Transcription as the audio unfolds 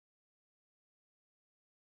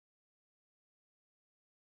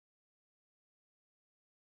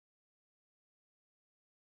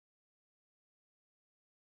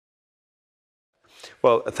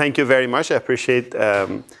Well, thank you very much. I appreciate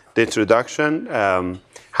the introduction.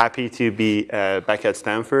 Happy to be back at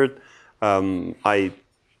Stanford. I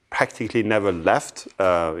practically never left.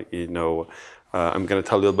 I'm going to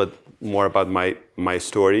tell a little bit more about my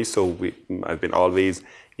story. So I've been always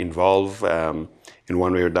involved in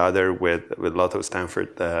one way or the other with a lot of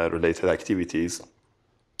Stanford-related activities.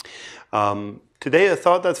 Today, I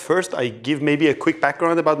thought that first I give maybe a quick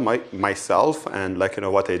background about myself and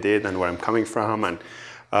what I did and where I'm coming from,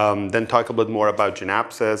 and then talk a bit more about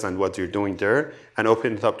Genapsys and what you're doing there, and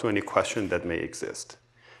open it up to any question that may exist.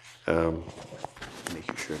 Making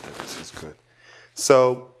sure that this is good.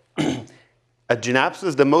 So at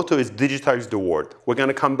Genapsys, the motto is digitize the world. We're going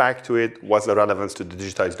to come back to it. What's the relevance to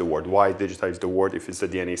digitize the world? Why digitize the world if it's a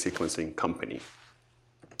DNA sequencing company?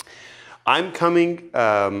 I'm coming,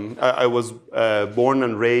 I was born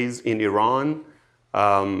and raised in Iran,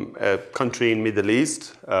 a country in Middle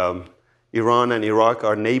East. Iran and Iraq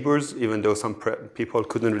are neighbors, even though some people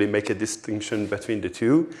couldn't really make a distinction between the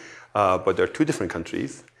two, but they're two different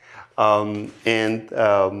countries. In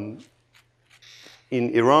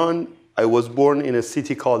Iran, I was born in a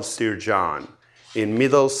city called Sirjan, in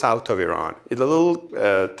middle south of Iran. It's a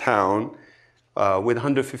little town with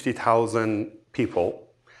 150,000 people.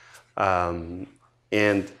 And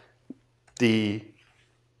the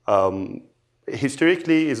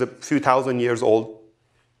historically is a few thousand years old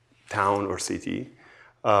town or city.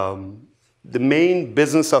 The main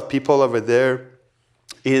business of people over there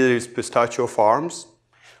either is pistachio farms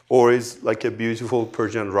or is like a beautiful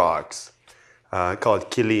Persian rocks called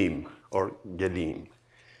kilim or gelim.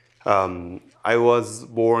 I was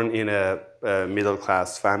born in a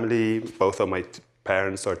middle-class family. Both of my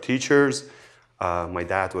parents are teachers. My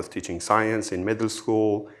dad was teaching science in middle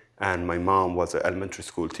school, and my mom was an elementary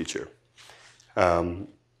school teacher.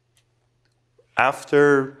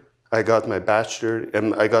 After I got my bachelor,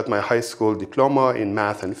 I got my high school diploma in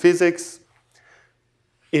math and physics.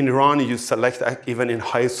 In Iran, you select, even in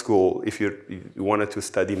high school, if you wanted to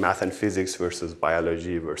study math and physics versus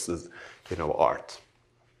biology versus art.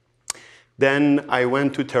 Then I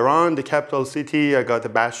went to Tehran, the capital city. I got a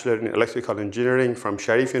bachelor in electrical engineering from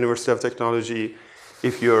Sharif University of Technology.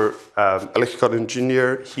 If you're an electrical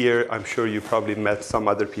engineer here, I'm sure you probably met some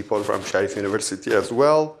other people from Sharif University as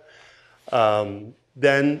well.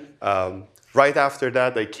 Then right after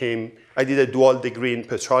that, I did a dual degree in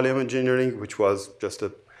petroleum engineering, which was just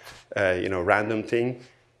a random thing.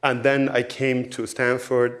 And then I came to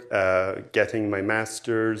Stanford, getting my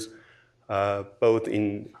master's, both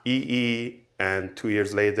in EE and 2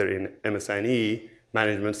 years later in MSc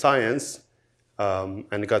Management Science,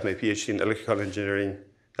 and got my PhD in electrical engineering.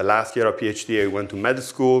 The last year of PhD, I went to med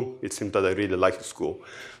school. It seemed that I really liked the school,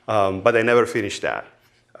 but I never finished that.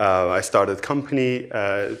 I started company,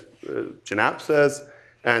 Genapsys,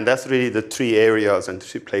 and that's really the three areas and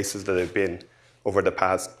three places that I've been over the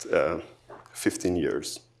past 15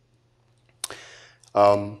 years.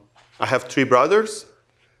 I have three brothers.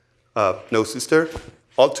 No sister.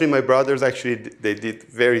 All three of my brothers, actually, they did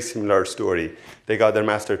very similar story. They got their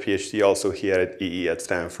master PhD also here at EE at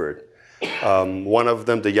Stanford. One of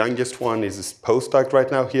them, the youngest one, is a postdoc right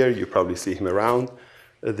now here. You probably see him around.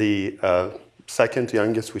 The second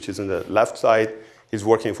youngest, which is on the left side, he's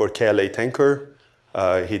working for KLA Tanker.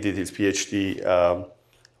 He did his PhD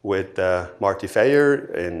with Marty Fayer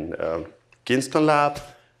in Kingston Lab.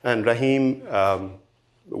 And Rahim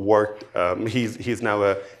worked, he's now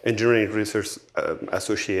an engineering research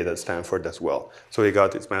associate at Stanford as well. So he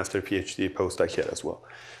got his master PhD postdoc here as well.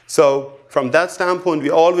 So from that standpoint,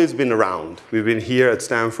 we've always been around. We've been here at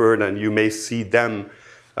Stanford, and you may see them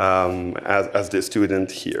as the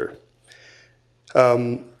student here.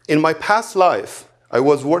 In my past life, I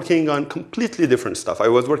was working on completely different stuff. I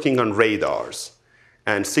was working on radars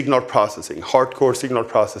and signal processing, hardcore signal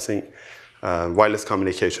processing, wireless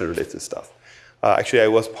communication related stuff. Actually, I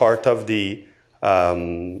was part of the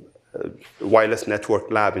wireless network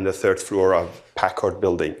lab in the third floor of Packard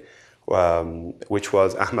building, which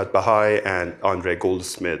was Ahmed Bahai and Andre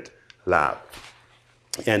Goldsmith lab.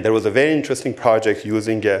 And there was a very interesting project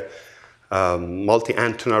using a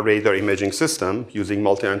multi-antenna radar imaging system, using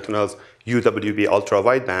multi-antennas, UWB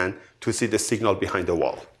ultra-wideband, to see the signal behind the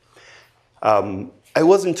wall. I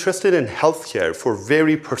was interested in healthcare for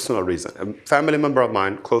very personal reason. A family member of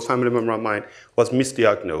mine, close family member of mine, was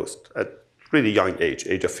misdiagnosed at really young age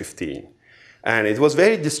of 15. And it was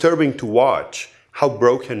very disturbing to watch how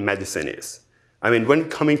broken medicine is. I mean, when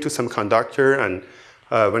coming to semiconductor and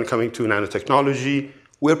when coming to nanotechnology,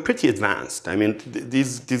 we're pretty advanced. I mean,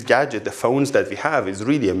 these gadgets, the phones that we have is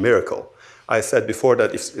really a miracle. I said before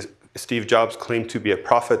that if Steve Jobs claimed to be a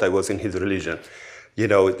prophet, I was in his religion.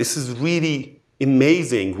 This is really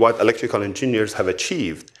amazing what electrical engineers have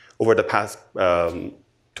achieved over the past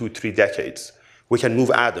 2-3 decades. We can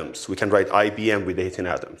move atoms. We can write IBM with 18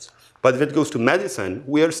 atoms. But if it goes to medicine,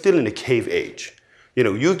 we are still in a cave age.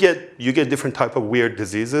 You get different type of weird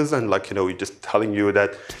diseases, and we're just telling you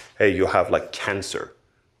that, hey, you have cancer.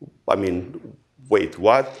 I mean, wait,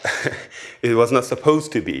 what? It was not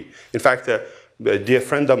supposed to be. In fact, a dear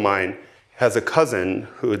friend of mine has a cousin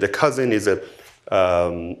the cousin is a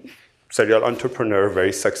serial entrepreneur,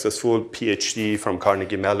 very successful, PhD from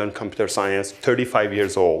Carnegie Mellon, computer science, 35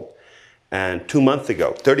 years old. And 2 months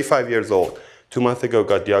ago, 35 years old, 2 months ago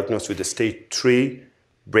got diagnosed with a stage 3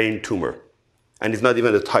 brain tumor. And it's not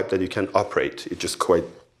even the type that you can operate. It's just quite,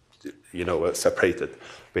 separated.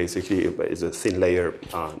 Basically, it's a thin layer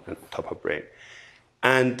on top of brain.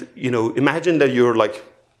 And, imagine that you're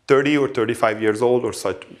 30 or 35 years old or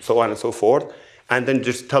so on and so forth, and then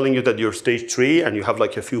just telling you that you're stage 3 and you have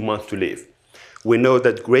a few months to live. We know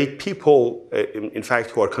that great people, in fact,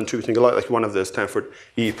 who are contributing a lot, like one of the Stanford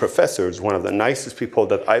EE professors, one of the nicest people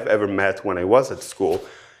that I've ever met when I was at school,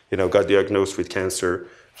 got diagnosed with cancer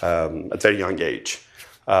at a very young age.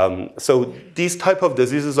 So these type of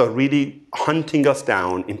diseases are really hunting us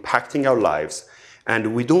down, impacting our lives,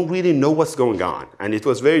 and we don't really know what's going on. And it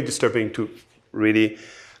was very disturbing to really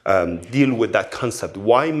deal with that concept.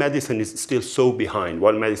 Why medicine is still so behind?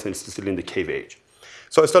 Why medicine is still in the cave age?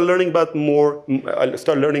 So I started learning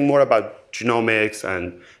more about genomics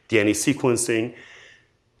and DNA sequencing.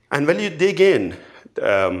 And when you dig in,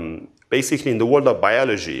 basically in the world of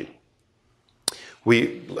biology,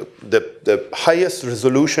 the highest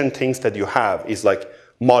resolution things that you have is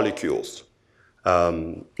molecules,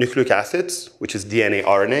 nucleic acids, which is DNA,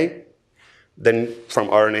 RNA. Then from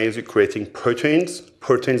RNAs, you're creating proteins.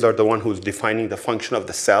 Proteins are the one who's defining the function of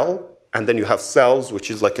the cell. And then you have cells,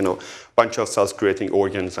 which is a bunch of cells creating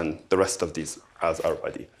organs and the rest of these as our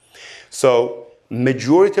body. So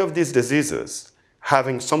majority of these diseases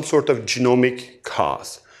having some sort of genomic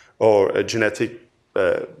cause or a genetic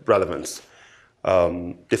relevance.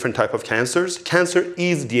 Different type of cancers. Cancer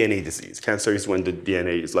is DNA disease. Cancer is when the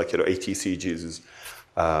DNA is ATCGs is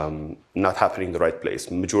not happening in the right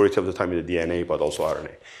place. Majority of the time in the DNA, but also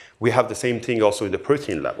RNA. We have the same thing also in the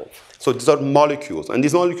protein level. So these are molecules, and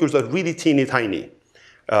these molecules are really teeny tiny.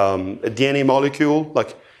 A DNA molecule,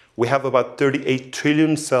 we have about 38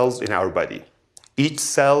 trillion cells in our body. Each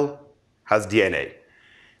cell has DNA.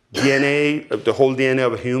 The whole DNA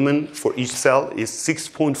of a human for each cell is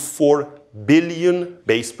 6.4 billion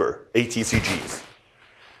base pair, ATCGs.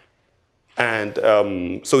 And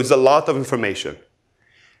so it's a lot of information.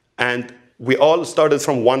 And we all started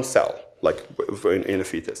from one cell, in a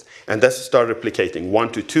fetus. And that started replicating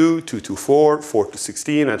 1 to 2, 2 to 4, 4 to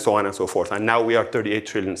 16, and so on and so forth. And now we are 38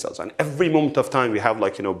 trillion cells. And every moment of time, we have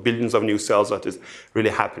billions of new cells that is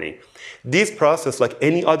really happening. This process, like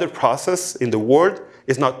any other process in the world,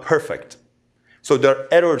 is not perfect. So there are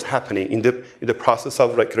errors happening in the process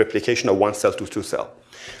of replication of one cell to two cell.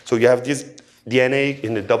 So you have this DNA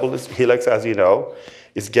in the double helix, as you know,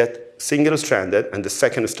 is get single-stranded, and the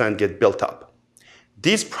second strand get built up.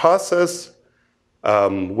 This process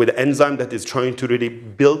with the enzyme that is trying to really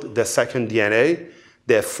build the second DNA,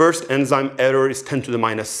 the first enzyme error is 10 to the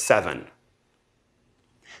minus 7.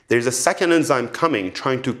 There's a second enzyme coming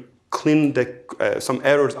trying to clean some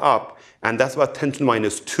errors up, and that's about 10 to the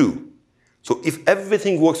minus 2. So if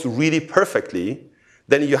everything works really perfectly,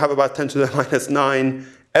 then you have about 10 to the minus 9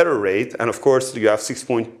 error rate, and of course you have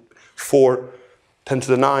 6.4 10 to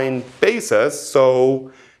the 9 bases,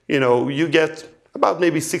 so you get about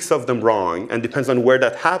maybe 6 of them wrong, and depends on where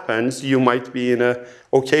that happens, you might be in a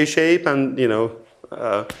okay shape, and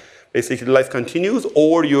basically life continues,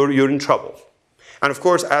 or you're in trouble. And of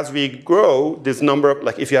course, as we grow, this number of,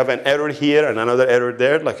 if you have an error here and another error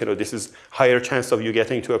there, this is higher chance of you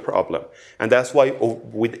getting to a problem. And that's why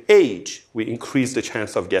with age, we increase the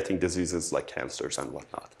chance of getting diseases like cancers and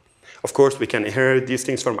whatnot. Of course, we can inherit these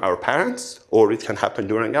things from our parents, or it can happen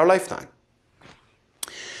during our lifetime.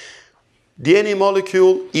 DNA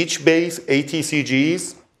molecule, each base,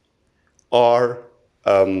 ATCGs, are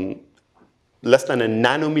less than a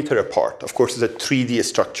nanometer apart. Of course, it's a 3D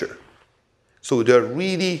structure. So they're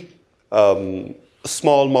really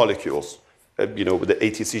small molecules. With the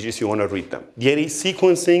ATCGs, you want to read them. DNA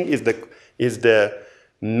sequencing is the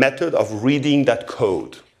method of reading that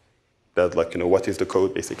code. That, what is the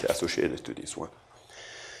code basically associated to this one.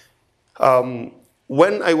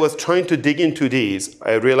 When I was trying to dig into these,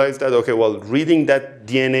 I realized that, reading that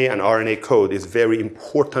DNA and RNA code is a very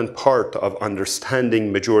important part of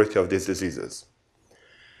understanding majority of these diseases.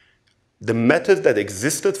 The methods that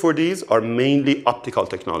existed for these are mainly optical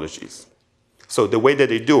technologies. So the way that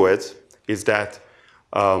they do it is that,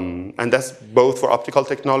 and that's both for optical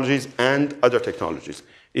technologies and other technologies,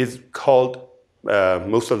 is called,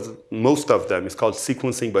 most of them is called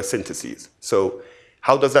sequencing by synthesis. So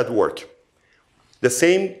how does that work? The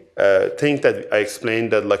same thing that I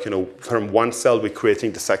explained, that like, from one cell we're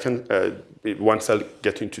creating the second, one cell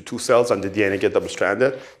getting to two cells and the DNA get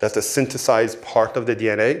double-stranded. That's the synthesized part of the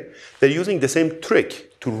DNA. They're using the same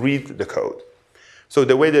trick to read the code. So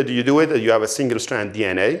the way that you do it, you have a single-strand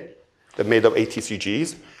DNA that's made of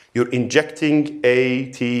ATCGs. You're injecting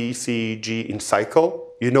ATCG in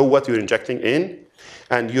cycle. You know what you're injecting in,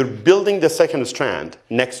 and you're building the second strand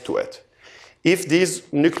next to it. If these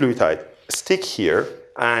nucleotides stick here,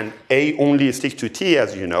 and A only stick to T,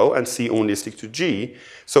 as you know, and C only stick to G,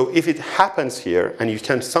 so if it happens here, and you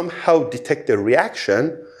can somehow detect the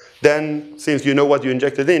reaction, then since you know what you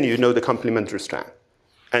injected in, you know the complementary strand.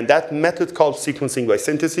 And that method called sequencing by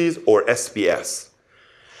synthesis, or SBS.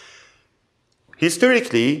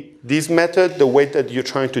 Historically, this method, the way that you're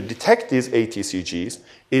trying to detect these ATCGs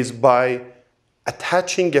is by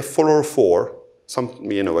attaching a fluorophore,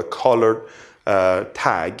 a colored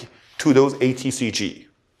tag, to those ATCG,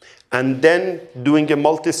 and then doing a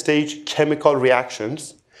multi-stage chemical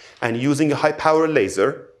reactions and using a high-power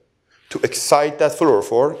laser to excite that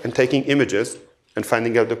fluorophore and taking images and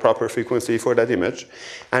finding out the proper frequency for that image,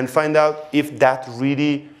 and find out if that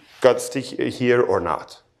really got stick here or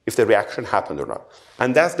not, if the reaction happened or not.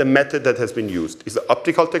 And that's the method that has been used. Is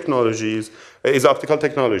optical technology,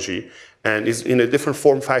 and is in a different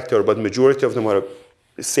form factor, but majority of them are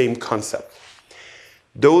the same concept.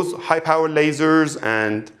 Those high-power lasers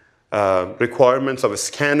and requirements of a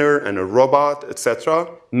scanner and a robot, etc.,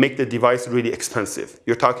 make the device really expensive.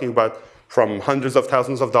 You're talking about from hundreds of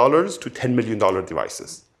thousands of dollars to $10 million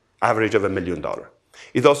devices, average of $1 million.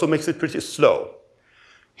 It also makes it pretty slow.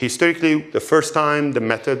 Historically, the first time the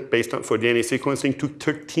method based on for DNA sequencing took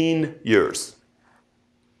 13 years.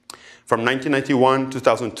 From 1991 to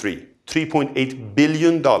 2003, $3.8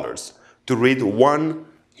 billion to read one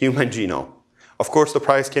human genome. Of course, the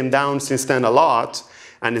price came down since then a lot,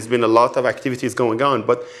 and there's been a lot of activities going on.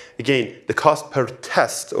 But again, the cost per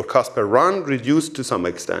test or cost per run reduced to some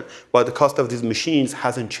extent, but the cost of these machines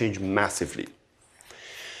hasn't changed massively.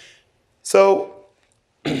 So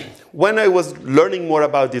when I was learning more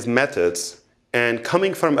about these methods, and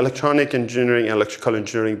coming from electronic engineering and electrical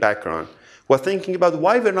engineering background, was thinking about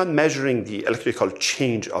why we're not measuring the electrical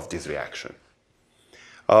change of this reaction.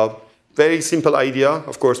 Very simple idea.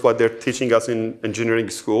 Of course, what they're teaching us in engineering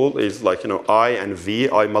school is like, I and V.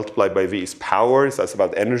 I multiplied by V is power, so that's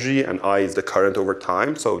about energy, and I is the current over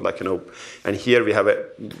time. So like, and here we have a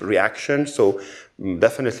reaction. So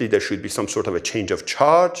definitely there should be some sort of a change of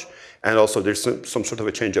charge, and also there's some sort of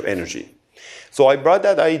a change of energy. So I brought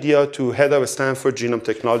that idea to head of Stanford Genome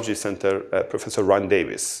Technology Center, Professor Ron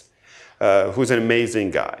Davis, who's an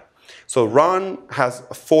amazing guy. So Ron has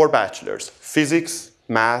 4 bachelors: physics,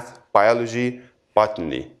 math, biology,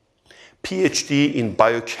 botany, PhD in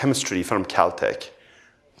biochemistry from Caltech,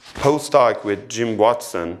 postdoc with Jim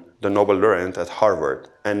Watson, the Nobel laureate at Harvard,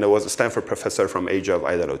 and was a Stanford professor from age of,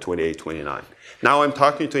 28, 29. Now I'm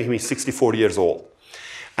talking to him, he's 64 years old.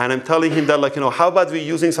 And I'm telling him that, how about we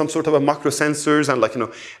using some sort of a macro sensors and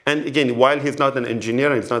and again, while he's not an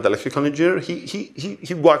engineer and he's not an electrical engineer,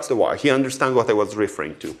 he walks the walk. He understands what I was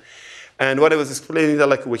referring to. And what I was explaining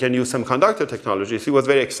that we can use semiconductor technologies, he was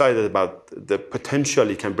very excited about the potential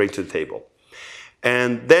he can bring to the table.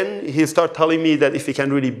 And then he started telling me that if we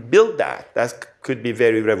can really build that, that could be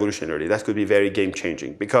very revolutionary. That could be very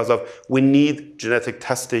game-changing because we need genetic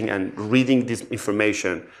testing and reading this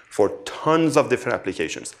information for tons of different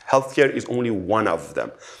applications. Healthcare is only one of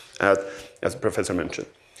them, as the professor mentioned.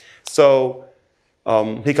 So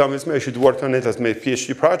he convinced me I should work on it as my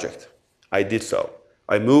PhD project. I did so.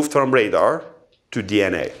 I moved from radar to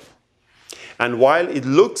DNA. And while it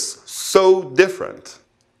looks so different,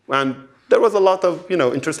 and there was a lot of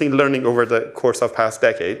interesting learning over the course of past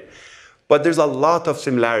decade, but there's a lot of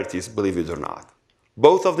similarities, believe it or not.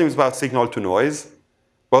 Both of them is about signal to noise.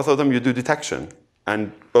 Both of them you do detection.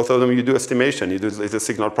 And both of them you do estimation. You do the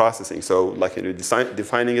signal processing. So you're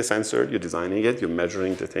defining a sensor, you're designing it, you're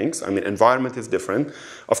measuring the things. Environment is different.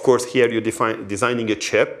 Of course, here you're designing a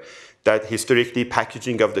chip that historically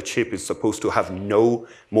packaging of the chip is supposed to have no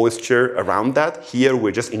moisture around that. Here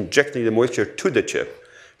we're just injecting the moisture to the chip.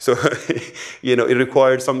 So it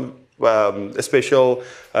required some special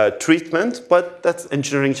treatment, but that's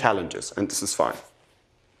engineering challenges, and this is fine.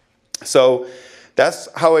 So that's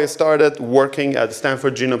how I started working at the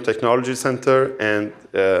Stanford Genome Technology Center and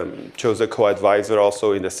chose a co-advisor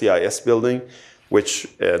also in the CIS building, which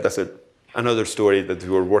that's another story that we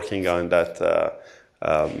were working on, that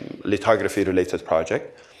lithography-related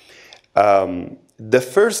project. The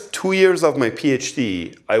first 2 years of my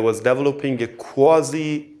PhD, I was developing a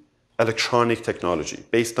quasi-electronic technology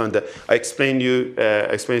based on the, I explained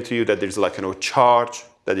to you that there's like, charge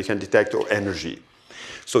that you can detect, or energy.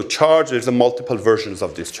 So charge, there's a multiple versions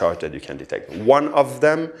of this charge that you can detect. One of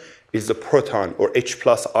them is the proton or H+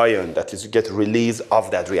 ion that is get released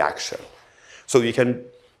of that reaction. So you can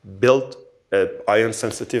build an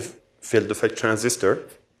ion-sensitive field effect transistor,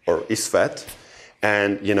 or ISFET,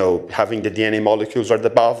 and having the DNA molecules right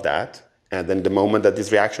above that, and then the moment that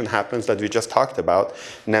this reaction happens that we just talked about,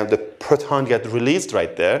 now the proton gets released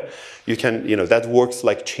right there. You can, that works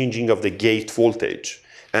like changing of the gate voltage.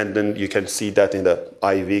 And then you can see that in the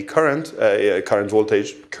IV current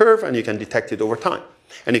voltage curve, and you can detect it over time.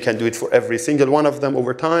 And you can do it for every single one of them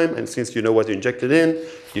over time, and since you know what you injected in,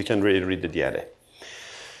 you can really read the DNA.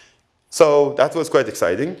 So that was quite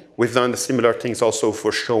exciting. We've done similar things also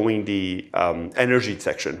for showing the energy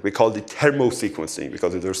detection. We call it thermosequencing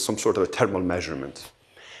because there's some sort of a thermal measurement.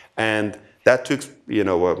 And that took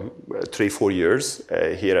 3-4 years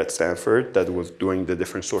here at Stanford that was doing the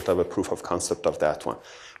different sort of a proof of concept of that one.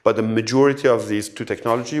 But the majority of these two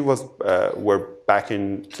technologies were back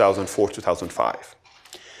in 2004, 2005.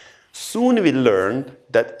 Soon we learned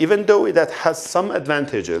that even though that has some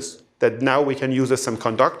advantages, that now we can use a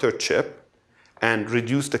semiconductor chip and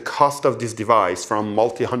reduce the cost of this device from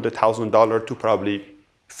multi-$100,000 to probably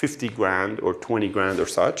 50 grand or 20 grand or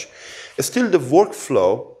such. Still the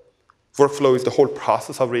workflow is the whole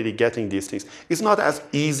process of really getting these things. It's not as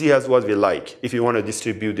easy as what we like if you want to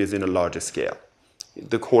distribute this in a larger scale.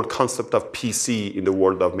 The whole concept of PC in the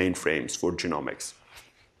world of mainframes for genomics.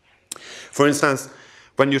 For instance,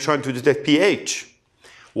 when you're trying to detect pH,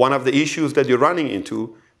 one of the issues that you're running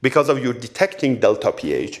into, because of your detecting delta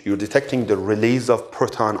pH, you're detecting the release of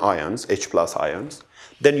proton ions, H+ ions,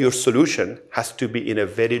 then your solution has to be in a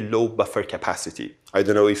very low buffer capacity. I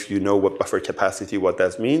don't know if you know what buffer capacity, what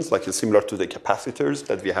that means, like it's similar to the capacitors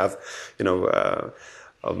that we have,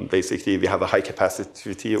 basically we have a high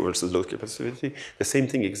capacity versus low capacity. The same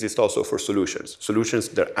thing exists also for solutions. Solutions,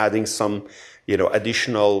 they're adding some,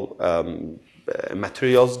 additional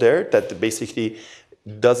materials there that basically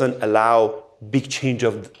doesn't allow big change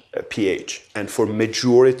of pH. And for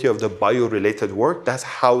majority of the bio-related work, that's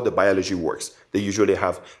how the biology works. They usually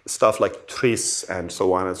have stuff like tris and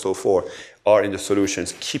so on and so forth are in the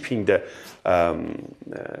solutions, keeping the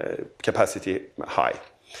capacity high.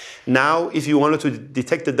 Now, if you wanted to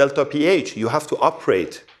detect the delta pH, you have to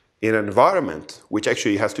operate in an environment which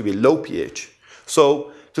actually has to be low pH.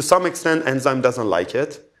 So to some extent, enzyme doesn't like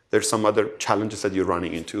it. There's some other challenges that you're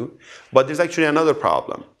running into. But there's actually another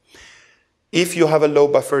problem. If you have a low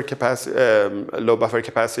buffer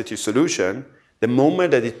capacity solution, the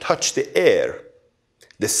moment that it touches the air,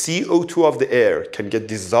 the CO2 of the air can get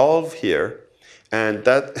dissolved here, and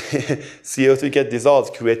that CO2 get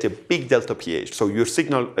dissolved, create a big delta pH. So your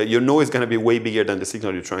signal, your noise is going to be way bigger than the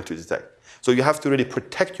signal you're trying to detect. So you have to really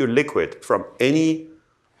protect your liquid from any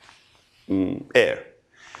air.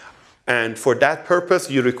 And for that purpose,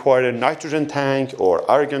 you require a nitrogen tank or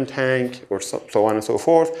argon tank or so on and so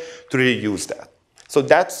forth to really use that. So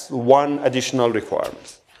that's one additional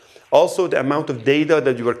requirement. Also, the amount of data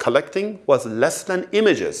that you were collecting was less than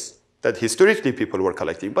images that historically people were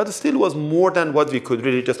collecting, but it still was more than what we could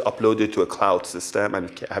really just upload it to a cloud system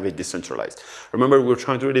and have it decentralized. Remember, we were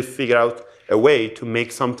trying to really figure out a way to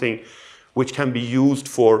make something which can be used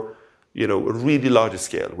for a really large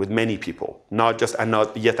scale with many people, not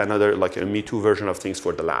yet another like a Me Too version of things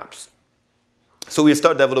for the labs. So we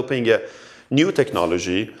start developing a new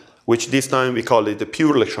technology, which this time we call it the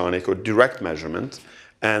pure electronic or direct measurement.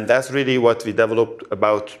 And that's really what we developed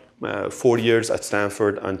about 4 years at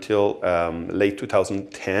Stanford until late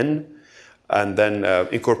 2010. And then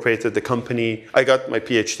incorporated the company. I got my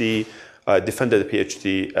PhD, defended the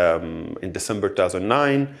PhD in December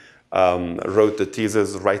 2009. Wrote the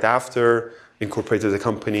thesis right after, incorporated the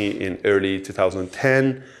company in early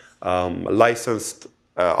 2010, licensed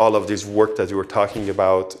all of this work that you were talking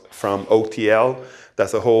about from OTL.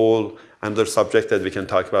 That's a whole another subject that we can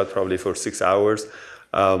talk about probably for 6 hours.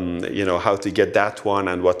 How to get that one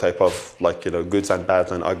and what type of goods and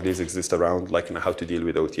bads and uglies exist around, how to deal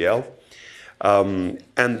with OTL.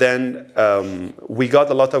 And then we got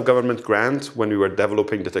a lot of government grants when we were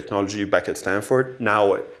developing the technology back at Stanford.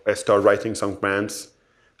 Now I start writing some grants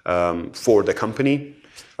for the company.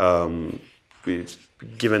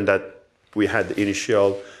 Given that we had the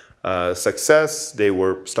initial success, they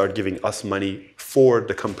start giving us money for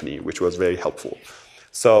the company, which was very helpful.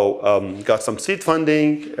 So got some seed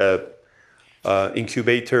funding,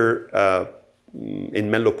 incubator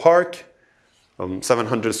in Menlo Park,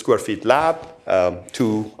 700 square feet lab,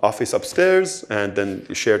 2 office upstairs, and then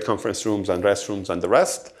shared conference rooms and restrooms and the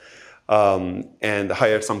rest. And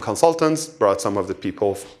hired some consultants, brought some of the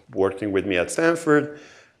people working with me at Stanford,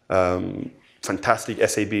 fantastic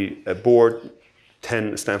SAB board,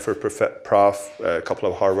 10 Stanford prof, a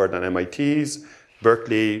couple of Harvard and MITs,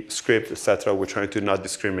 Berkeley, Script, etc. We're trying to not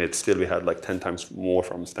discriminate. Still, we had like 10 times more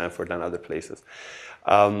from Stanford than other places.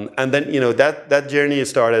 And then, that journey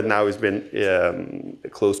started now. It's been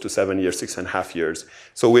close to 7 years, 6.5 years.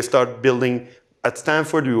 So we start building. At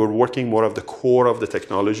Stanford, we were working more of the core of the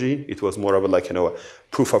technology. It was more of a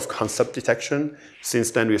proof of concept detection. Since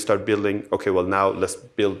then, we start building. Okay, well now let's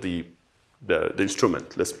build the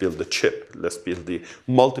instrument. Let's build the chip. Let's build the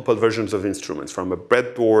multiple versions of instruments, from a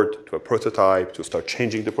breadboard to a prototype, to start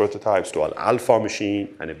changing the prototypes to an alpha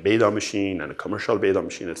machine and a beta machine and a commercial beta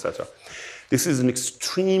machine, etc. This is an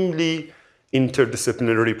extremely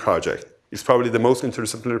interdisciplinary project. It's probably the most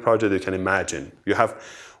interdisciplinary project you can imagine.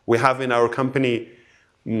 We have in our company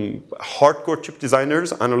hardcore chip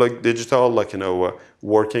designers, analog, digital,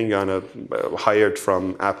 working on hired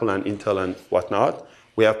from Apple and Intel and whatnot.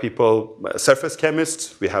 We have people, surface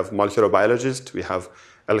chemists, we have molecular biologists, we have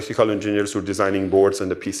electrical engineers who are designing boards on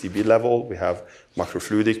the PCB level, we have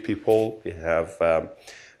microfluidic people, we have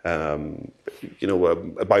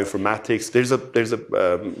bioinformatics. There's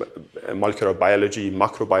a molecular biology,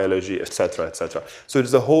 macrobiology, etc., etc. So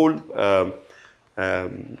there's a whole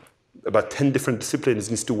about 10 different disciplines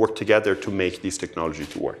needs to work together to make this technology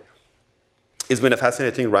to work. It's been a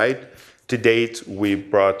fascinating ride. To date, we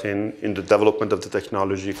brought in the development of the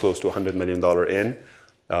technology close to $100 million in.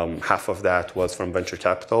 Half of that was from venture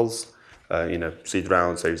capitals in a seed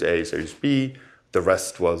round, Series A, Series B. The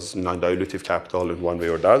rest was non-dilutive capital in one way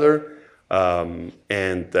or the other.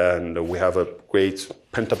 And then we have a great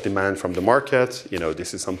pent-up demand from the market.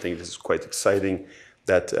 This is quite exciting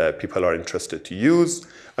that people are interested to use.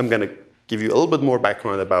 I'm going to give you a little bit more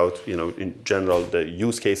background about, in general, the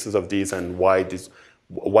use cases of these and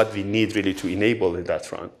what we need really to enable in that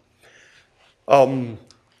front.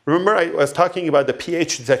 Remember, I was talking about the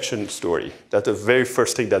pH detection story. That's the very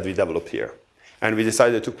first thing that we developed here. And we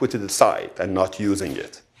decided to put it aside and not using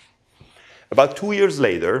it. About 2 years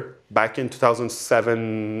later, back in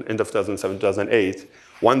 2007, end of 2007, 2008,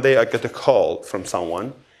 one day I got a call from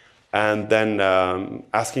someone and then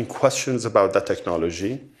asking questions about that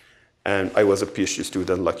technology. And I was a PhD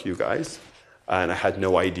student like you guys. And I had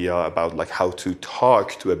no idea about how to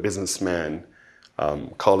talk to a businessman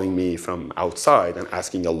calling me from outside and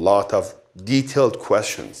asking a lot of detailed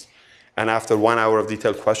questions. And after 1 hour of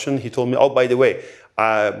detailed question, he told me, oh, by the way,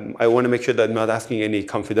 I want to make sure that I'm not asking any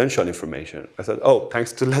confidential information. I said, oh,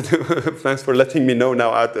 thanks for letting me know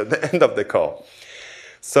now at the end of the call.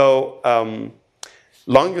 So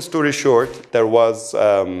long story short, there was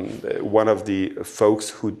one of the folks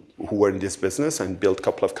who were in this business and built a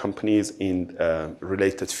couple of companies in a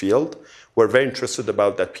related field, were very interested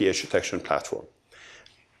about that pH detection platform.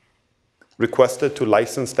 Requested to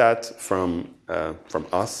license that from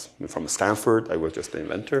us, from Stanford. I was just the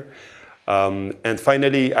inventor. And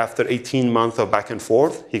finally, after 18 months of back and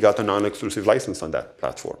forth, he got a non-exclusive license on that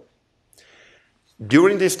platform.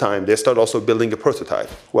 During this time, they started also building a prototype.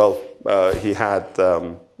 Well, he had,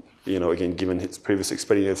 again, given his previous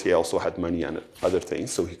experience, he also had money and other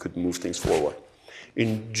things, so he could move things forward.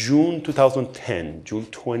 In June 2010, June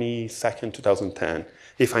 22nd, 2010,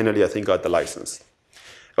 he finally, I think, got the license.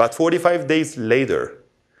 About 45 days later,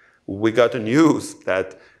 we got the news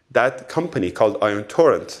that that company called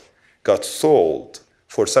IronTorrent got sold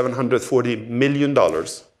for $740 million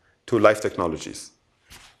to Life Technologies.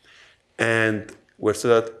 And we're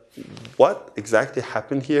still at, what exactly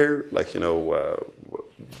happened here?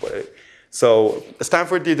 So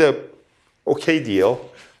Stanford did a okay deal.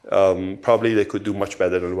 Probably they could do much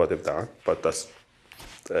better than what they've done, but that's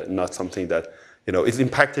not something that, it's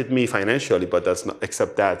impacted me financially, but that's not,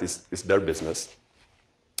 except that is their business.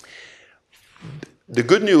 The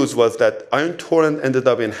good news was that IronTorrent ended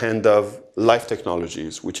up in hand of Life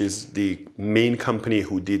Technologies, which is the main company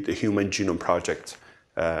who did the Human Genome Project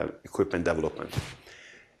equipment development.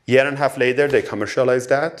 A year and a half later, they commercialized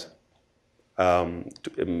that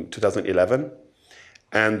in 2011.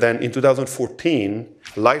 And then in 2014,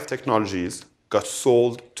 Life Technologies got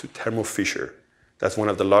sold to Thermo Fisher. That's one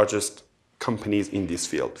of the largest companies in this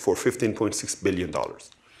field for $15.6 billion.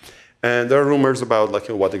 And there are rumors about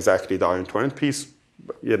what exactly the IronTorrent piece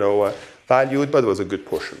valued, but it was a good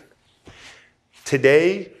portion. Today,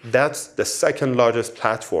 that's the second largest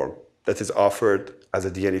platform that is offered as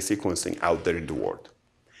a DNA sequencing out there in the world.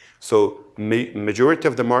 So majority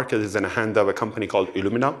of the market is in the hand of a company called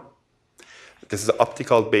Illumina. This is an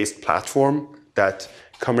optical-based platform that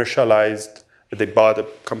commercialized. They bought a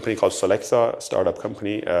company called Solexa, a startup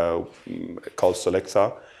company called Solexa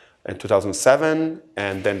in 2007,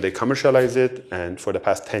 and then they commercialized it, and for the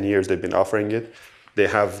past 10 years they've been offering it. They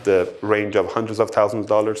have the range of hundreds of thousands of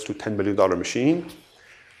dollars to $10 million machine,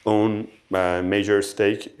 own a major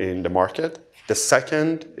stake in the market. The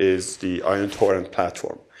second is the Ion Torrent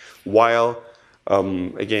platform. While,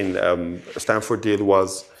 Stanford deal was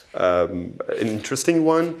an interesting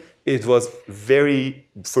one, it was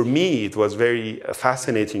for me, it was very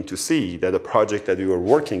fascinating to see that a project that we were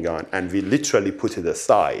working on, and we literally put it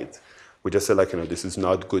aside. We just said, this is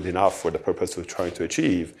not good enough for the purpose we're trying to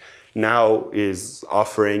achieve. Now is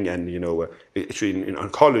offering, and actually in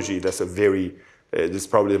oncology, that's this is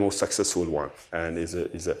probably the most successful one, and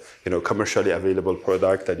is a commercially available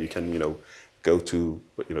product that you can go to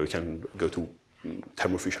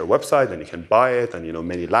Thermo Fisher website and you can buy it, and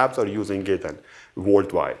many labs are using it and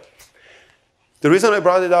worldwide. The reason I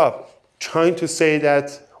brought it up, trying to say that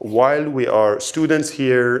while we are students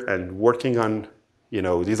here and working on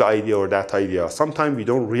this idea or that idea, sometimes we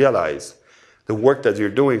don't realize the work that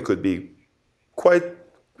you're doing could be quite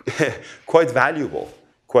valuable,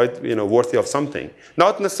 quite worthy of something.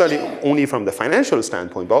 Not necessarily only from the financial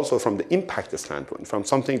standpoint, but also from the impact standpoint, from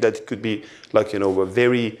something that could be a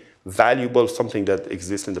very valuable something that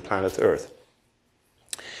exists in the planet Earth.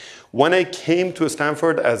 When I came to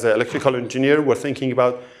Stanford as an electrical engineer, we're thinking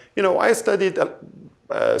about, I studied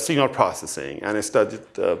signal processing, and I studied,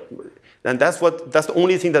 and that's the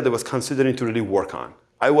only thing that I was considering to really work on.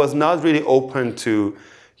 I was not really open to,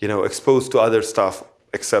 exposed to other stuff,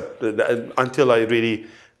 except until I really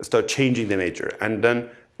started changing the major. And then,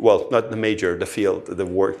 well, not the major, the field, the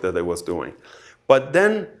work that I was doing. But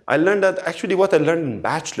then I learned that actually what I learned in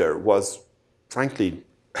bachelor was, frankly,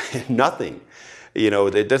 nothing.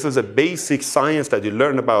 This is a basic science that you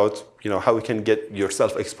learn about, how you can get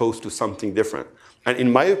yourself exposed to something different. And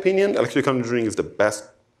in my opinion, electrical engineering is the best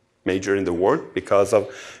major in the world because of,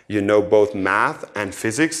 both math and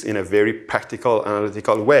physics in a very practical,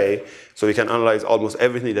 analytical way. So you can analyze almost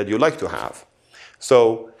everything that you like to have.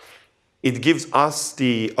 So it gives us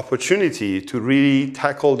the opportunity to really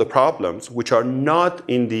tackle the problems which are not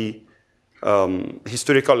in the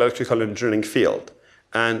historical electrical engineering field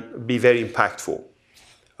and be very impactful.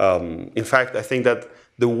 In fact, I think that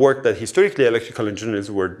the work that historically electrical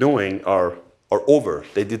engineers were doing are over.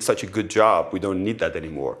 They did such a good job. We don't need that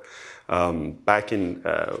anymore. Back in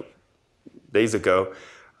days ago,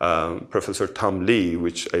 Professor Tom Lee,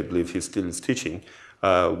 which I believe he still is teaching,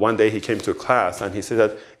 one day he came to a class and he said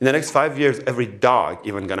that in the next 5 years, every dog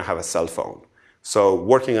even going to have a cell phone. So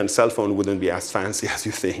working on a cell phone wouldn't be as fancy as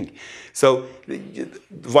you think. So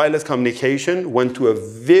wireless communication went to a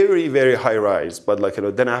very, very high rise. But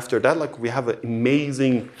then after that, we have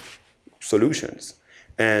amazing solutions.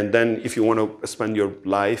 And then if you want to spend your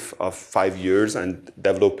life of 5 years and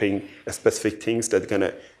developing specific things that are going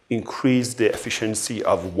to increase the efficiency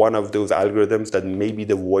of one of those algorithms, that maybe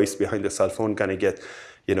the voice behind the cell phone going to get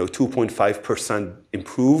 2.5%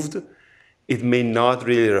 improved, it may not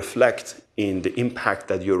really reflect in the impact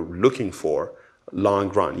that you're looking for long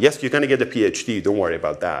run. Yes, you're going to get a PhD, don't worry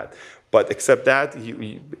about that. But except that,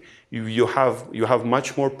 you have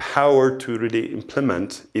much more power to really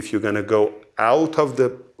implement if you're going to go out of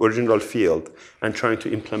the original field and trying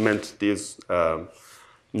to implement this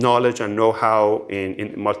knowledge and know-how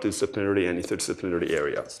in multidisciplinary and interdisciplinary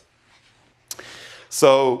areas.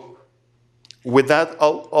 So with that,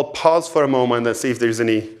 I'll pause for a moment and see if there's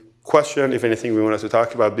any question, if anything we wanted to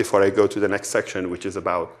talk about before I go to the next section, which is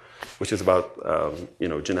about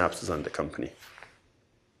Genapsys and the company.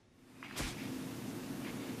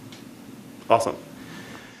 Awesome.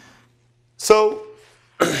 So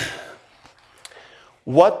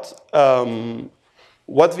what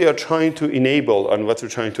we are trying to enable and what we're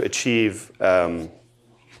trying to achieve at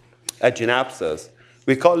Genapsys,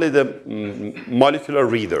 we call it a molecular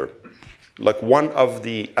reader. One of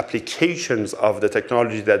the applications of the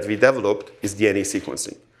technology that we developed is DNA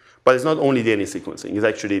sequencing. But it's not only DNA sequencing. It's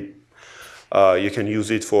actually, you can use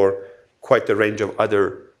it for quite a range of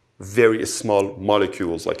other very small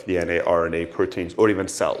molecules like DNA, RNA, proteins, or even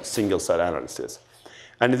cells, single cell analysis.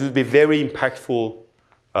 And it would be very impactful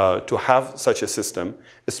to have such a system,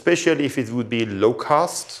 especially if it would be low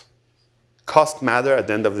cost. Cost matter at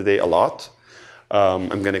the end of the day a lot. I'm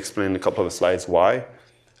going to explain in a couple of slides why.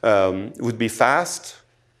 It would be fast,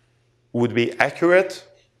 would be accurate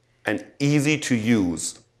and easy to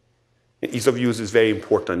use. Ease of use is very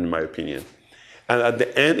important in my opinion. And at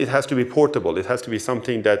the end, it has to be portable. It has to be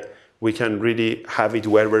something that we can really have it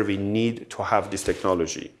wherever we need to have this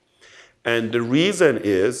technology. And the reason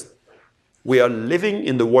is we are living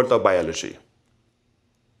in the world of biology.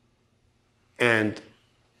 And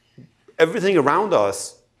everything around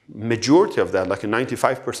us, majority of that, like a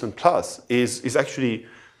 95% plus, is actually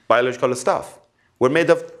biological stuff. We're made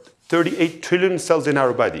of 38 trillion cells in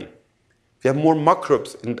our body. We have more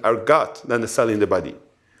microbes in our gut than the cell in the body.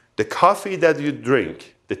 The coffee that you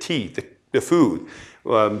drink, the tea, the food,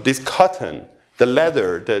 this cotton, the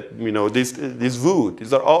leather, this wood,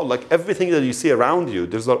 these are all like everything that you see around you.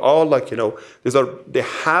 These are all like, they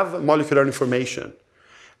have molecular information.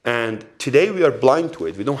 And today we are blind to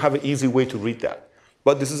it. We don't have an easy way to read that.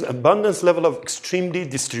 But this is abundance level of extremely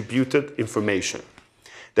distributed information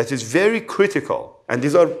that is very critical. And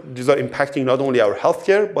these are impacting not only our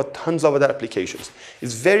healthcare, but tons of other applications.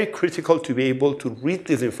 It's very critical to be able to read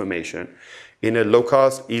this information in a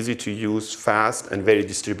low-cost, easy-to-use, fast, and very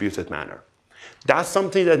distributed manner. That's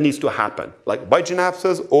something that needs to happen, like by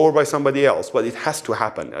Genapsys or by somebody else, but it has to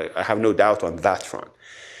happen. I have no doubt on that front.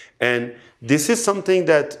 And this is something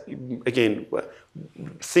that, again,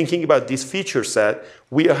 thinking about this feature set,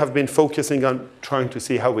 we have been focusing on trying to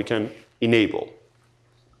see how we can enable.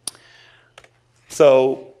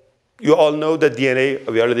 So you all know that DNA,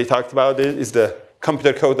 we already talked about it, is the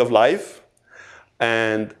computer code of life,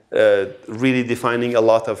 and really defining a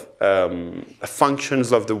lot of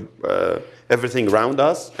functions of everything around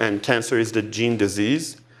us. And cancer is the gene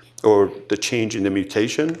disease or the change in the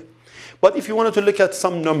mutation. But if you wanted to look at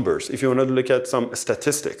some numbers, if you wanted to look at some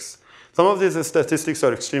statistics, some of these statistics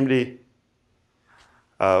are extremely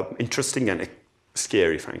interesting and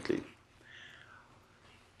scary, frankly.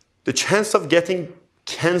 The chance of getting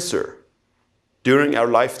cancer during our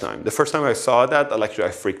lifetime, the first time I saw that,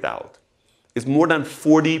 I freaked out, is more than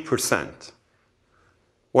 40%.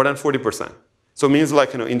 More than 40%. So it means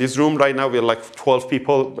in this room right now, we are like 12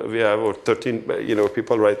 people, we have or 13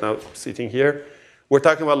 people right now sitting here. We're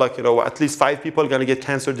talking about at least 5 people are going to get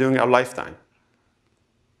cancer during our lifetime.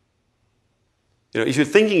 If you're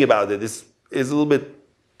thinking about it, it's a little bit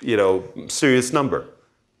serious number.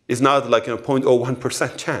 It's not like a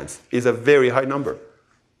 0.01% chance. It's a very high number.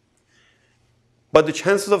 But the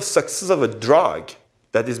chances of success of a drug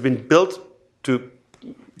that has been built to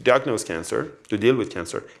diagnose cancer, to deal with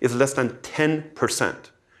cancer, is less than 10%.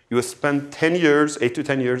 You will spend 10 years, 8 to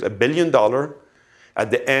 10 years, $1 billion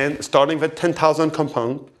at the end, starting with 10,000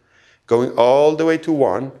 compound, going all the way to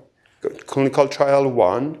 1, clinical trial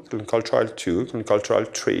 1, clinical trial 2, clinical trial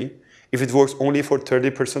 3. If it works only for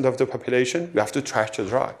 30% of the population, we have to trash the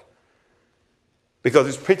drug. Because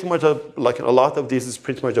it's pretty much a lot of these is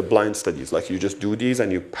pretty much a blind studies. Like you just do these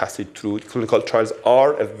and you pass it through. Clinical trials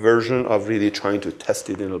are a version of really trying to test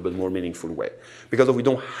it in a little bit more meaningful way. Because we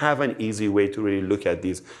don't have an easy way to really look at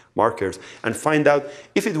these markers and find out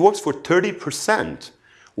if it works for 30%,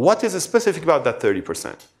 what is specific about that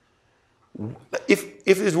 30%? If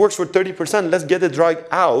it works for 30%, let's get the drug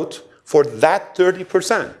out for that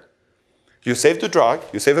 30%. You save the drug,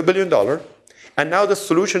 you save $1 billion, and now the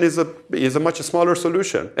solution is a much smaller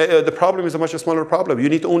solution. The problem is a much smaller problem. You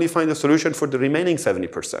need to only find a solution for the remaining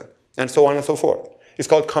 70%, and so on and so forth. It's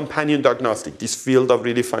called companion diagnostic. This field of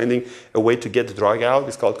really finding a way to get the drug out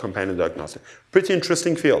is called companion diagnostic. Pretty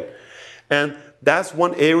interesting field. And that's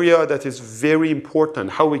one area that is very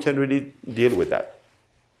important, how we can really deal with that.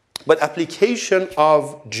 But application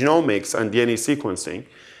of genomics and DNA sequencing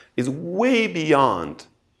is way beyond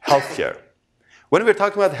healthcare. When we're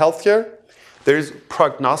talking about healthcare, there is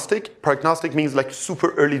prognostic. Prognostic means like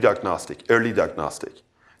super early diagnostic, early diagnostic.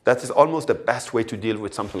 That is almost the best way to deal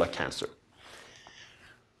with something like cancer.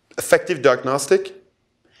 Effective diagnostic,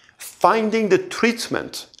 finding the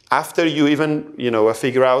treatment after you even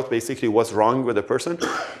figure out basically what's wrong with the person.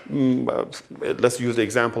 Let's use the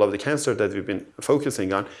example of the cancer that we've been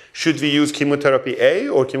focusing on. Should we use chemotherapy A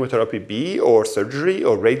or chemotherapy B or surgery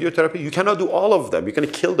or radiotherapy? You cannot do all of them. You're going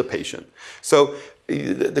to kill the patient. So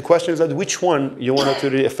the question is that which one you want to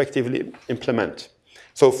really effectively implement.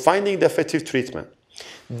 So finding the effective treatment,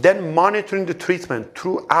 then monitoring the treatment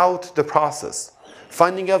throughout the process.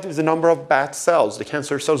 Finding out if the number of bad cells, the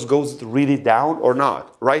cancer cells, goes really down or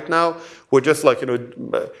not. Right now, we're just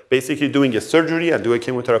basically doing a surgery and doing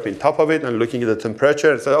chemotherapy on top of it and looking at the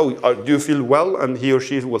temperature and say, oh, do you feel well? And he or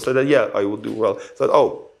she will say that, yeah, I will do well. So,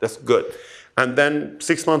 oh, that's good. And then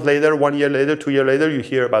 6 months later, 1 year later, 2 years later, you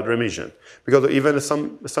hear about remission. Because even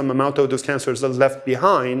some amount of those cancer cells left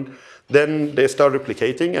behind, then they start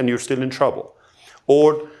replicating and you're still in trouble.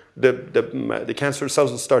 Or the cancer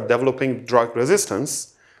cells will start developing drug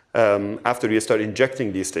resistance after you start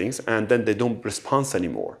injecting these things, and then they don't respond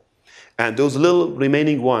anymore. And those little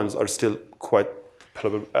remaining ones are still quite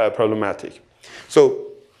problematic. So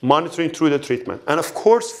monitoring through the treatment. And of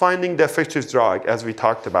course, finding the effective drug, as we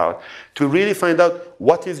talked about, to really find out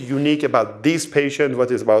what is unique about these patients, what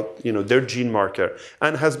is about their gene marker.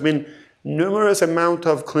 And has been numerous amount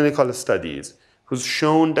of clinical studies who's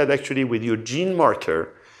shown that actually with your gene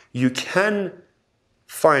marker, you can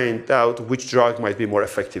find out which drug might be more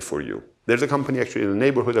effective for you. There's a company actually in the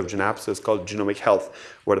neighborhood of Genapsys called Genomic Health,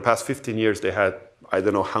 where the past 15 years they had, I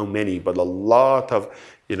don't know how many, but a lot of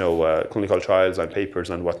clinical trials and papers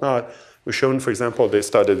and whatnot. We've shown, for example, they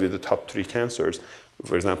started with the top 3 cancers.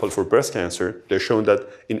 For example, for breast cancer, they've shown that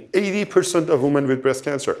in 80% of women with breast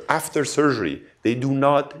cancer, after surgery, they do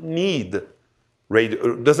not need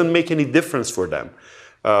radio. It doesn't make any difference for them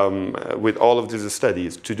with all of these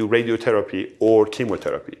studies to do radiotherapy or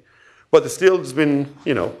chemotherapy. But still, it's been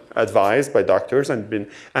advised by doctors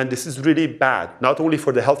and this is really bad, not only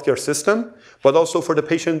for the healthcare system, but also for the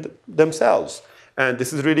patient themselves. And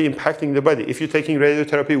this is really impacting the body. If you're taking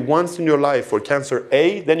radiotherapy once in your life for cancer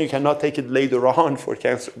A, then you cannot take it later on for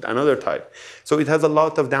cancer, another type. So it has a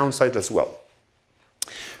lot of downsides as well.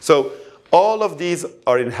 So all of these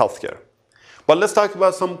are in healthcare. But let's talk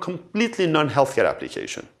about some completely non-healthcare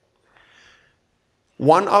application.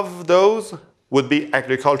 One of those would be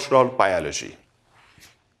agricultural biology.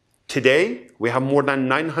 Today, we have more than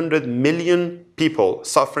 900 million people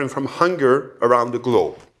suffering from hunger around the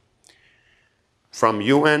globe. From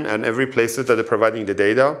UN and every place that are providing the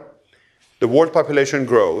data, the world population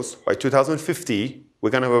grows. By 2050, we're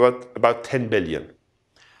going to have about 10 billion.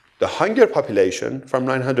 The hunger population from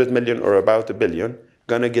 900 million or about a billion,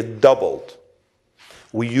 going to get doubled.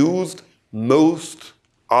 We used most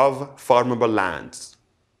of farmable lands.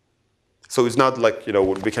 So it's not like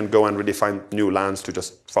we can go and really find new lands to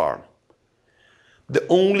just farm. The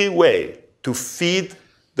only way to feed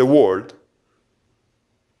the world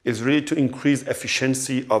is really to increase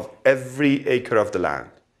efficiency of every acre of the land.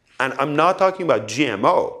 And I'm not talking about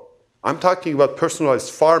GMO. I'm talking about personalized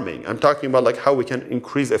farming. I'm talking about like how we can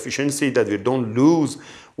increase efficiency, that we don't lose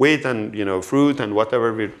weight and fruit and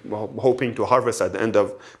whatever we're hoping to harvest at the end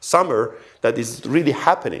of summer. That is really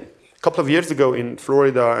happening. A couple of years ago in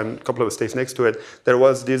Florida and a couple of states next to it, there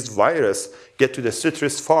was this virus get to the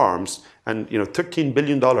citrus farms and $13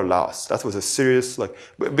 billion loss. That was a serious,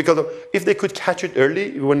 because if they could catch it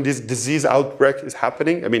early when this disease outbreak is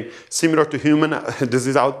happening, I mean, similar to human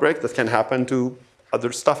disease outbreak, that can happen to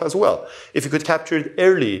other stuff as well. If you could capture it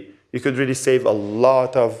early, you could really save a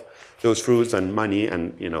lot of those fruits and money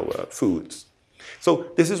and foods.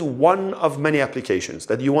 So this is one of many applications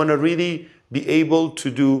that you want to really be able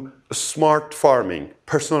to do smart farming,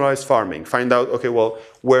 personalized farming. Find out, okay, well,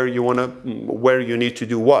 where you need to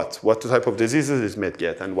do what type of diseases it may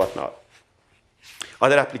get and whatnot.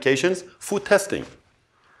 Other applications, food testing.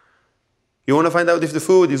 You want to find out if the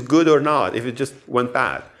food is good or not, if it just went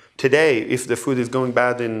bad. Today, if the food is going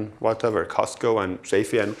bad in whatever, Costco and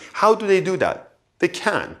Safety, and how do they do that? They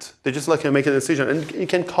can't. They just make a decision, and it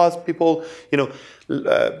can cause people, it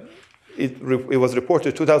was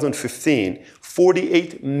reported 2015,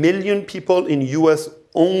 48 million people in US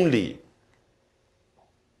only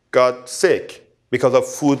got sick because of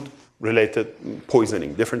food-related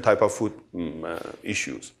poisoning, different type of food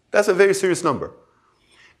issues. That's a very serious number.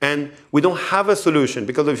 And we don't have a solution,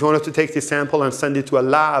 because if you wanted to take this sample and send it to a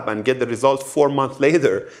lab and get the result 4 months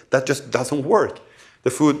later, that just doesn't work. The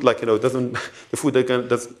food, the food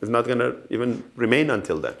is not going to even remain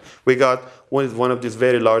until then. We got one of these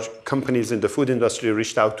very large companies in the food industry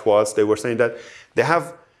reached out to us. They were saying that they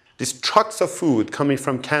have these trucks of food coming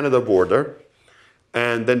from Canada border,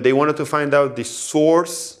 and then they wanted to find out the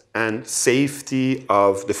source and safety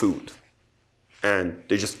of the food. And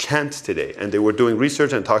they just can't today. And they were doing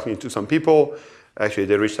research and talking to some people. Actually,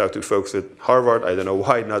 they reached out to folks at Harvard. I don't know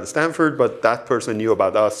why, not Stanford, but that person knew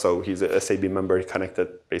about us, so he's a SAB member. He connected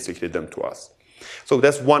basically them to us. So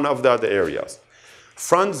that's one of the other areas.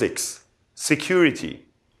 Forensics, security,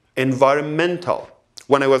 environmental.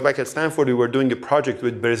 When I was back at Stanford, we were doing a project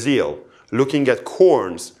with Brazil, looking at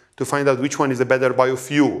corns to find out which one is a better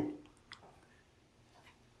biofuel.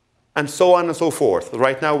 And so on and so forth.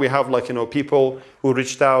 Right now, we have people who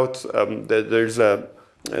reached out. There's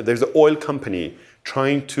an oil company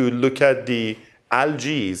trying to look at the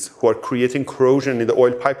algae who are creating corrosion in the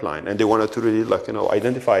oil pipeline, and they wanted to really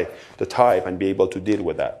identify the type and be able to deal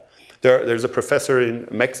with that. There's a professor in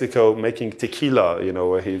Mexico making tequila. You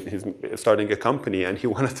know, he's starting a company, and he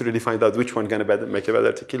wanted to really find out which one going to make a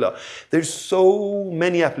better tequila. There's so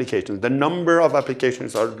many applications. The number of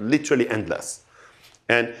applications are literally endless,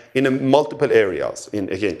 and in multiple areas.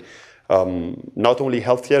 Again, not only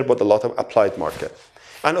healthcare, but a lot of applied market.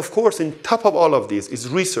 And of course, in top of all of this is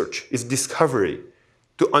research, is discovery,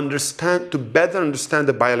 to better understand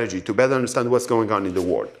the biology, to better understand what's going on in the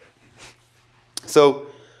world. So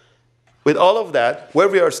with all of that, where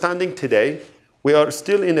we are standing today, we are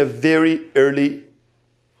still in a very early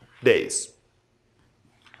days.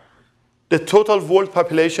 The total world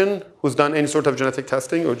population who's done any sort of genetic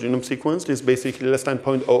testing or genome sequenced is basically less than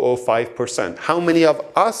 0.005%. How many of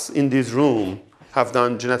us in this room have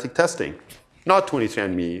done genetic testing? Not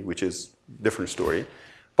 23andMe, which is a different story,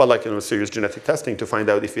 but like serious genetic testing to find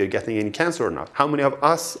out if you're getting any cancer or not. How many of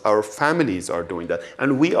us, our families, are doing that?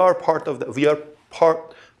 And we are part of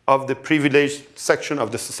the privileged section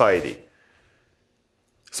of the society.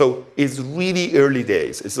 So it's really early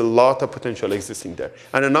days. It's a lot of potential existing there.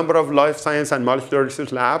 And a number of life science and molecular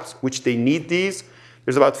research labs, which they need these,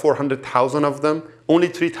 there's about 400,000 of them. Only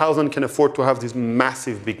 3,000 can afford to have these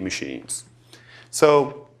massive big machines.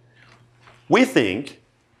 So we think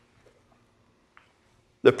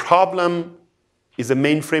the problem is a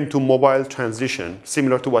mainframe to mobile transition,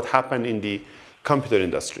 similar to what happened in the computer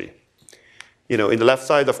industry. You know, in the left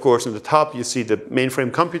side, of course, in the top, you see the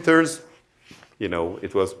mainframe computers. You know,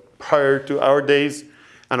 it was prior to our days,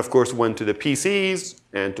 and of course went to the PCs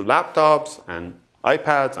and to laptops and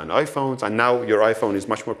iPads and iPhones, and now your iPhone is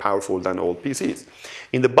much more powerful than old PCs.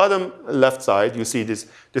 In the bottom left side, you see this.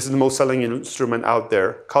 This is the most selling instrument out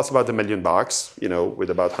there. Costs about $1 million, you know,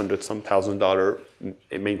 with about $100,000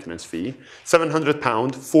 maintenance fee. 700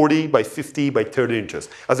 pound, 40 by 50 by 30 inches.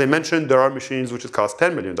 As I mentioned, there are machines which cost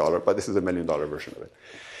 $10 million, but this is a $1 million version of it.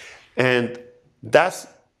 And that's,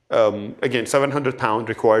 again, 700 pound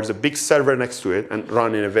requires a big server next to it and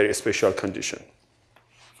run in a very special condition.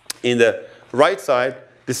 In the right side,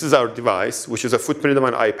 this is our device, which is a footprint of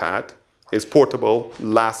an iPad. It's portable.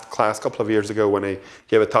 Last class, a couple of years ago, when I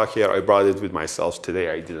gave a talk here, I brought it with myself. Today,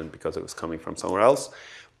 I didn't because it was coming from somewhere else.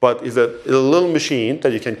 But it's a little machine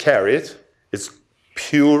that you can carry it. It's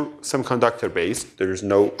pure semiconductor-based. There's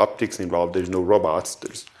no optics involved. There's no robots.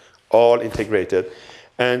 There's all integrated.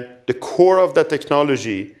 And the core of that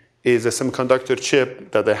technology is a semiconductor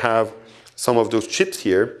chip that they have some of those chips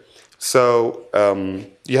here. So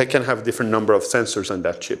you can have different number of sensors on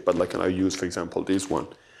that chip, but like I use, for example, this one.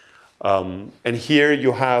 And here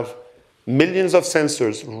you have millions of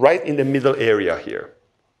sensors right in the middle area here.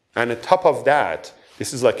 And on top of that,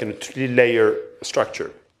 this is like a 3-layer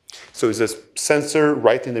structure. So it's a sensor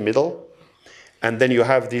right in the middle. And then you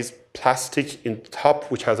have this plastic in top,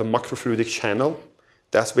 which has a microfluidic channel.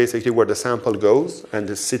 That's basically where the sample goes, and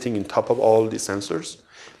it's sitting in top of all the sensors.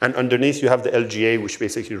 And underneath, you have the LGA, which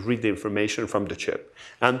basically read the information from the chip.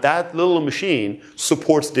 And that little machine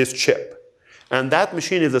supports this chip. And that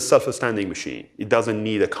machine is a self-standing machine. It doesn't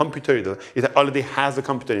need a computer. It already has a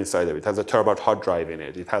computer inside of it. It has a terabyte hard drive in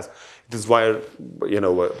it. It is wireless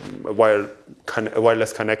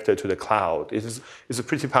connected to the cloud. It's a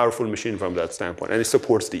pretty powerful machine from that standpoint, and it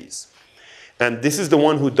supports these. And this is the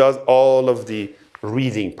one who does all of the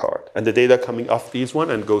reading part, and the data coming off these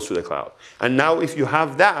one and goes to the cloud. And now if you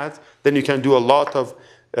have that, then you can do a lot of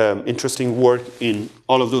interesting work in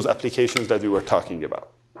all of those applications that we were talking about.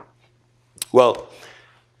 Well,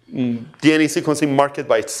 DNA sequencing market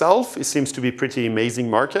by itself, it seems to be a pretty amazing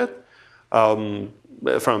market. From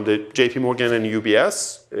the JP Morgan and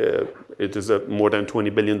UBS, it is a more than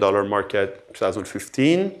 $20 billion market in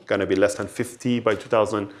 2015, gonna be less than 50 by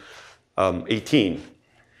 2018.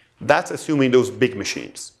 That's assuming those big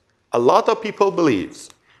machines. A lot of people believe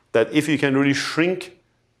that if you can really shrink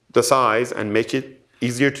the size and make it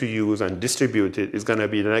easier to use and distribute it, it's gonna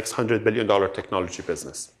be the next $100 billion technology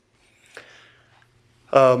business.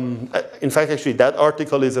 In fact, actually, that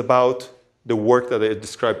article is about the work that I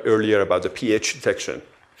described earlier about the pH detection.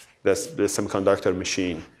 That's the semiconductor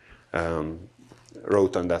machine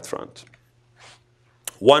wrote on that front.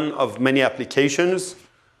 One of many applications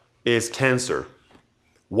is cancer.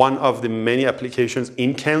 One of the many applications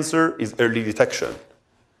in cancer is early detection.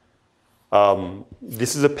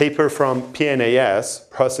 This is a paper from PNAS,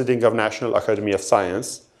 Proceeding of National Academy of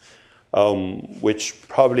Science, which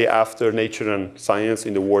probably after Nature and Science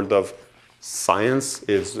in the world of science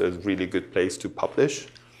is a really good place to publish.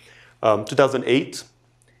 2008,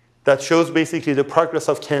 that shows basically the progress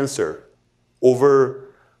of cancer over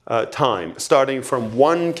time, starting from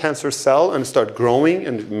one cancer cell and start growing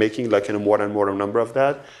and making like more and more number of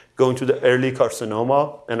that, going to the early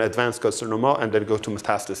carcinoma and advanced carcinoma, and then go to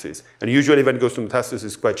metastasis. And usually when it goes to metastasis,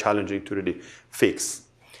 it's quite challenging to really fix.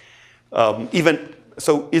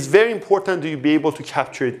 So it's very important that you be able to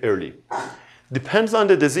capture it early. Depends on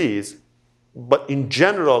the disease, but in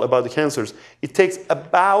general about the cancers, it takes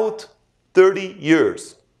about 30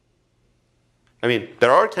 years. I mean,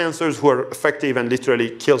 there are cancers who are effective and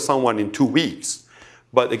literally kill someone in 2 weeks.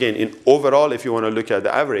 But again, in overall, if you want to look at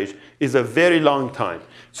the average, it's a very long time.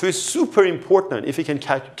 So it's super important if you can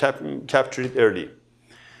capture it early.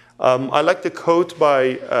 I like the quote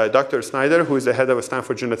by Dr. Snyder, who is the head of a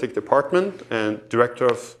Stanford Genetic Department and director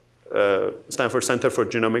of Stanford Center for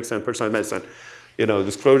Genomics and Personalized Medicine.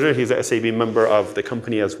 Disclosure, he's a SAB member of the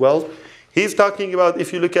company as well. He's talking about,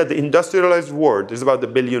 if you look at the industrialized world, there's about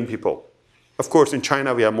 1 billion people. Of course, in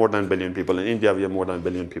China, we have more than 1 billion people. In India, we have more than 1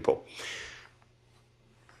 billion people.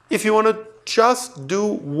 If you want to just do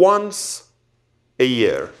once a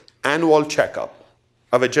year annual checkup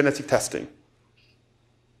of a genetic testing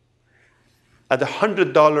at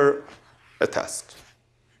 $100 a test,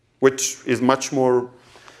 which is much more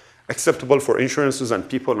acceptable for insurances and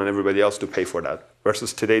people and everybody else to pay for that,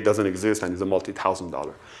 versus today it doesn't exist and is a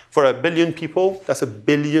multi-$1,000. For 1 billion people, that's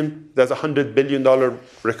 $100 billion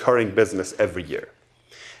recurring business every year.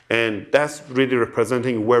 And that's really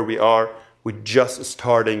representing where we are with just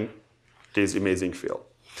starting this amazing field.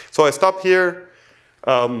 So I stop here.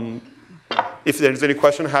 If there's any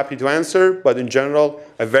question, happy to answer. But in general,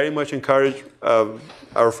 I very much encourage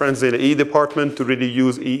our friends in the EE department to really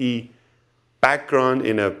use EE background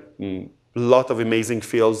in a lot of amazing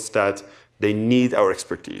fields that they need our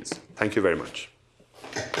expertise. Thank you very much.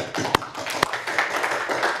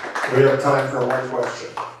 We have time for one question.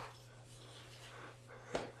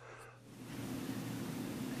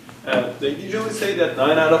 They usually say that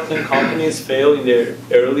 9 out of 10 companies fail in their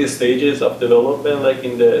early stages of development, like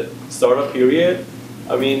in the startup period.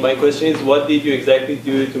 I mean, my question is, what did you exactly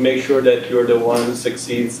do to make sure that you're the one who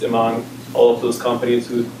succeeds among all of those companies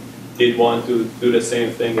who did want to do the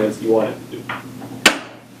same thing as you wanted to do?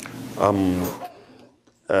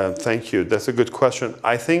 Thank you. That's a good question.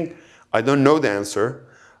 I think I don't know the answer.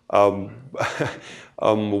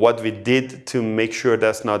 What we did to make sure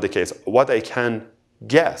that's not the case. What I can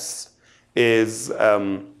guess is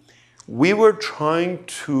we were trying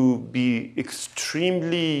to be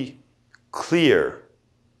extremely clear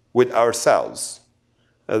with ourselves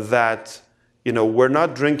that we're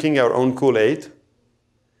not drinking our own Kool-Aid.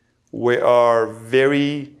 We are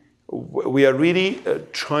really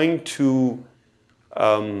trying to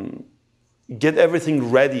get everything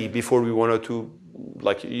ready before we wanted to,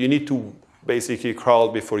 you need to basically crawl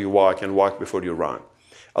before you walk and walk before you run.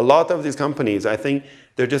 A lot of these companies, I think,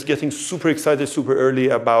 they're just getting super excited super early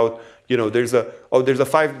about, there's a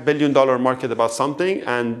 $5 billion market about something,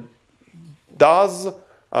 and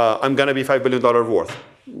I'm going to be $5 billion worth,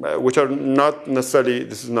 which are not necessarily,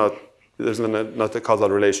 there's not a causal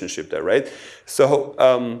relationship there, right? So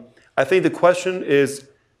I think the question is,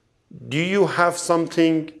 do you have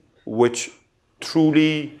something which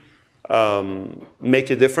truly make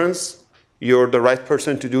a difference? You're the right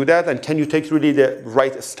person to do that, and can you take really the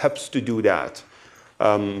right steps to do that?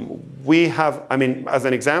 As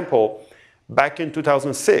an example, back in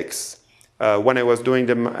 2006, when I was doing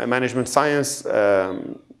the management science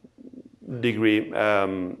degree,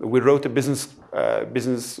 we wrote a business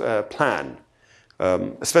plan,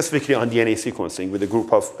 specifically on DNA sequencing with a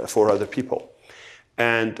group of 4 other people.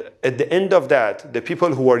 And at the end of that, the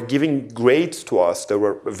people who were giving grades to us, they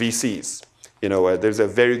were VCs. There's a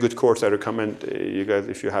very good course I recommend you guys,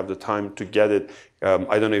 if you have the time to get it.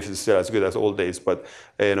 I don't know if it's still as good as old days, but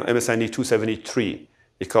MSc 273.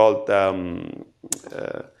 It's called not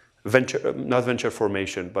venture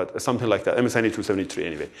formation, but something like that. MSc 273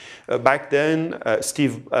 anyway. Back then,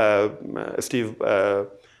 Steve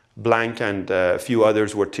Blank and a few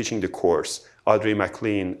others were teaching the course. Audrey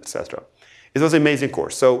McLean, etc. It was an amazing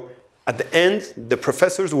course. So at the end, the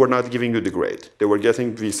professors were not giving you the grade. They were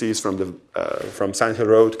getting VCs from Sand Hill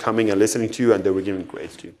Road coming and listening to you, and they were giving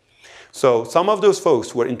grades to you. So some of those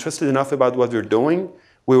folks were interested enough about what we're doing.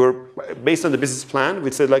 We were, based on the business plan,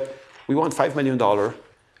 we said, we want $5 million,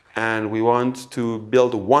 and we want to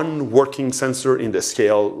build one working sensor in the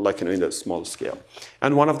scale, in the small scale.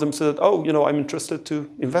 And one of them said, I'm interested to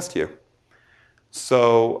invest here.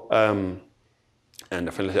 So, and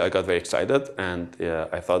definitely I got very excited, and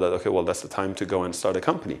I thought that, okay, well, that's the time to go and start a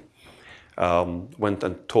company. Went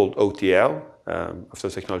and told OTL, after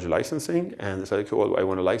technology licensing, and I said, okay, well, I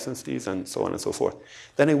want to license these, and so on and so forth.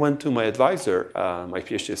 Then I went to my advisor, my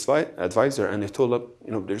PhD advisor, and I told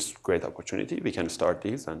him, there's great opportunity. We can start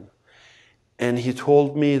these. And he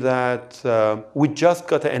told me that we just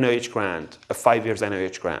got an NIH grant, a 5 years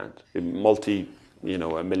NIH grant, a $1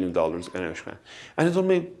 million NIH grant. And he told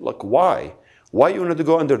me, like, why? Why you wanted to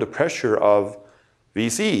go under the pressure of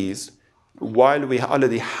VCs while we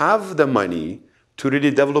already have the money to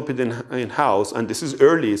really develop it in-house, and this is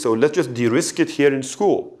early, so let's just de-risk it here in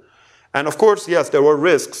school. And of course, yes, there were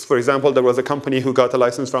risks. For example, there was a company who got a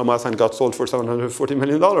license from us and got sold for $740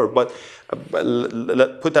 million. But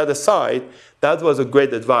put that aside, that was a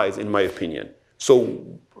great advice, in my opinion. So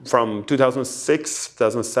from 2006,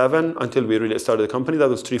 2007, until we really started the company, that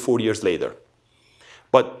was 3-4 years later.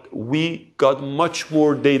 But we got much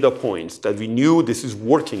more data points that we knew this is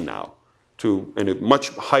working now to a much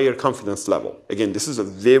higher confidence level. Again, this is a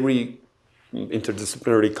very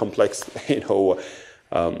interdisciplinary, complex,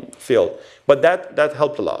 field. But that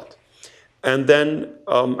helped a lot. And then,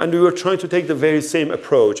 and we were trying to take the very same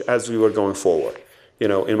approach as we were going forward.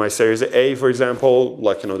 In my Series A, for example,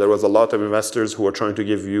 there was a lot of investors who were trying to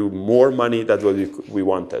give you more money than what we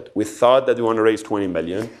wanted. We thought that we want to raise 20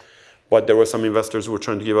 million, but there were some investors who were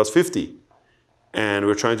trying to give us 50. And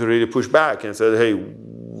we were trying to really push back and said, hey,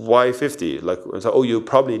 why 50? So, oh, you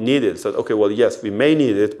probably need it. So, okay, well, yes, we may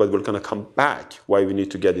need it, but we're going to come back why we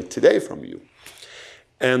need to get it today from you.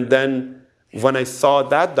 And then when I saw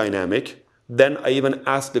that dynamic, then I even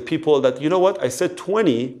asked the people that, I said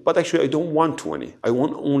 20, but actually I don't want 20. I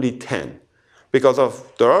want only 10. Because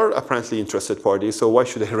there are apparently interested parties, so why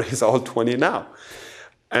should I raise all 20 now?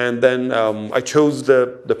 And then I chose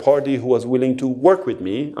the party who was willing to work with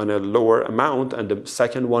me on a lower amount, and the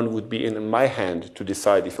second one would be in my hand to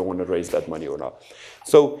decide if I want to raise that money or not.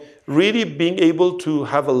 So really being able to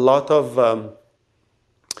have a lot of,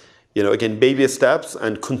 again, baby steps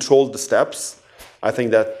and control the steps, I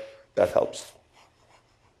think that helps.